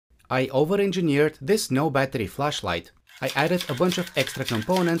I over-engineered this no-battery flashlight. I added a bunch of extra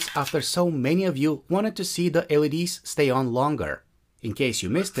components after so many of you wanted to see the LEDs stay on longer. In case you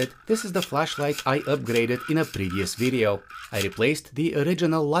missed it, this is the flashlight I upgraded in a previous video. I replaced the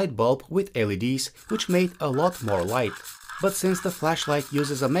original light bulb with LEDs, which made a lot more light. But since the flashlight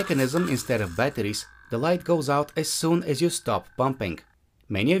uses a mechanism instead of batteries, the light goes out as soon as you stop pumping.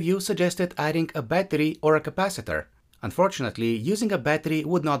 Many of you suggested adding a battery or a capacitor. Unfortunately, using a battery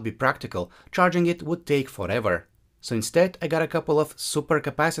would not be practical, charging it would take forever. So instead, I got a couple of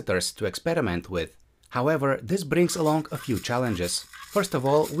supercapacitors to experiment with. However, this brings along a few challenges. First of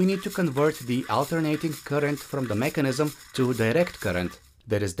all, we need to convert the alternating current from the mechanism to direct current.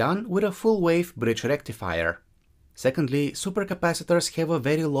 That is done with a full-wave bridge rectifier. Secondly, supercapacitors have a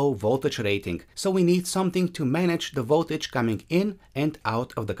very low voltage rating, so we need something to manage the voltage coming in and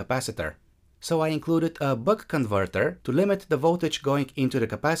out of the capacitor. So I included a buck converter to limit the voltage going into the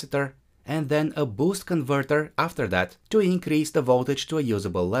capacitor, and then a boost converter after that to increase the voltage to a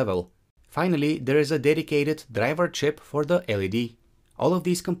usable level. Finally, there is a dedicated driver chip for the LED. All of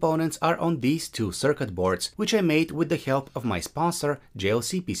these components are on these two circuit boards, which I made with the help of my sponsor,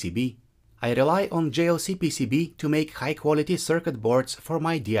 JLC-PCB. I rely on JLC-PCB to make high-quality circuit boards for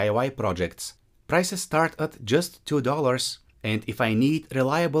my DIY projects. Prices start at just $2, and if I need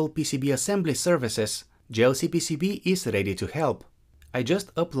reliable PCB assembly services, JLC-PCB is ready to help. I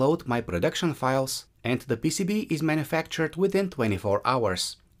just upload my production files, and the PCB is manufactured within 24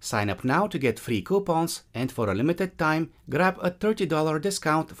 hours. Sign up now to get free coupons, and for a limited time, grab a $30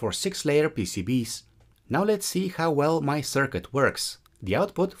 discount for 6-layer PCBs. Now let's see how well my circuit works. The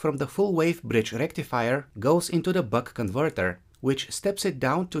output from the full-wave bridge rectifier goes into the buck converter, which steps it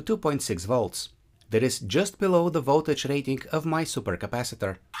down to 2.6 volts. That is just below the voltage rating of my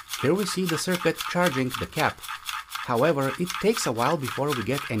supercapacitor. Here we see the circuit charging the cap. However, it takes a while before we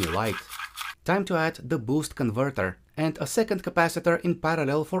get any light. Time to add the boost converter and a second capacitor in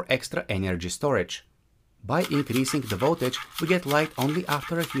parallel for extra energy storage. By increasing the voltage, we get light only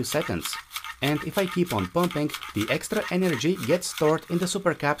after a few seconds. And if I keep on pumping, the extra energy gets stored in the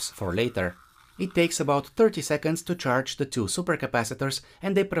supercaps for later. It takes about 30 seconds to charge the two supercapacitors,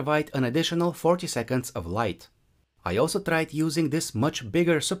 and they provide an additional 40 seconds of light. I also tried using this much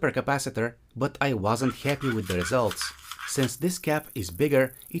bigger supercapacitor, but I wasn't happy with the results. Since this cap is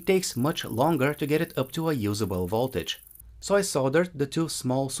bigger, it takes much longer to get it up to a usable voltage. So I soldered the two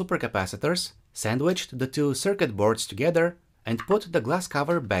small supercapacitors, sandwiched the two circuit boards together, and put the glass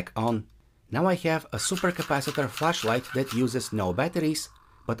cover back on. Now I have a supercapacitor flashlight that uses no batteries,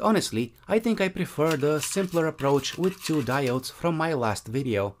 but honestly, I think I prefer the simpler approach with two diodes from my last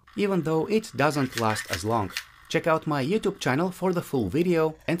video, even though it doesn't last as long. Check out my YouTube channel for the full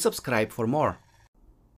video and subscribe for more.